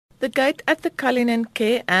The gate at the Cullinan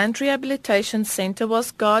Care and Rehabilitation Centre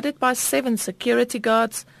was guarded by 7 security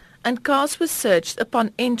guards and cars were searched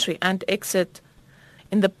upon entry and exit.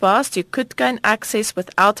 In the past, you could gain access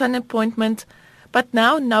without an appointment, but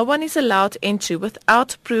now no one is allowed entry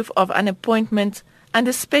without proof of an appointment, and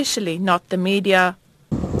especially not the media.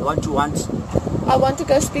 What you want? I want to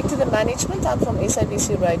go speak to the management. I'm from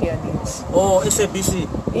SABC Radio News. Oh, SABC?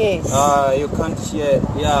 Yes. You can't hear.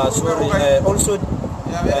 Yeah, sorry. Also,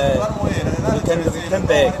 you can return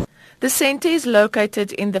back. The centre is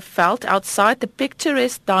located in the veld outside the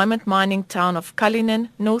picturesque diamond mining town of Cullinan,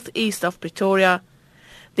 northeast of Pretoria.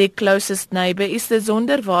 Their closest neighbour is the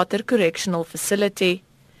Zonderwater Correctional Facility.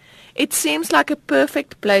 It seems like a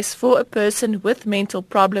perfect place for a person with mental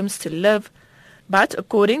problems to live, but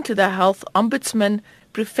according to the Health Ombudsman,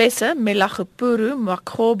 Professor Melagopuru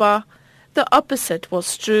Makgoba, the opposite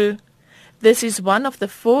was true. This is one of the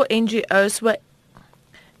four NGOs where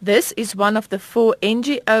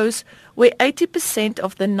 80%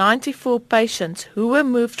 of the 94 patients who were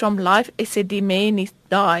moved from Life Esidimeni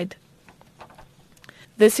died.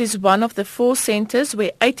 This is one of the 4 centres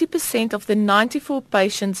where 80% of the 94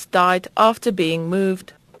 patients died after being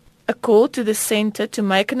moved. A call to the centre to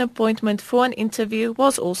make an appointment for an interview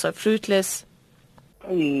was also fruitless.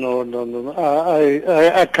 No.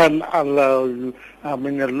 I can't allow you. I'm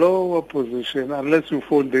in a lower position unless you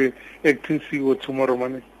phone the acting CEO tomorrow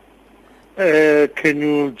morning. Can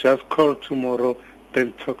you just call tomorrow,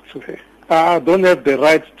 then talk to her? I don't have the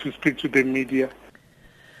right to speak to the media.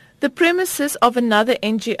 The premises of another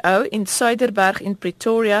NGO in Suiderberg in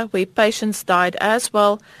Pretoria, where patients died as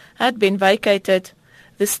well, had been vacated.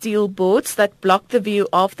 The steel boards that blocked the view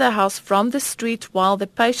of the house from the street while the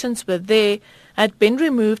patients were there had been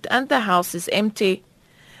removed and the house is empty.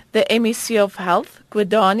 The MEC of Health,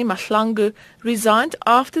 Gwedani Mahlangu, resigned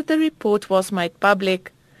after the report was made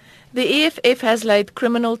public. The EFF has laid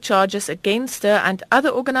criminal charges against her and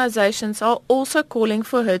other organizations are also calling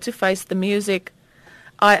for her to face the music.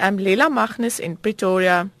 I am Leila Magnus in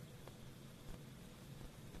Pretoria.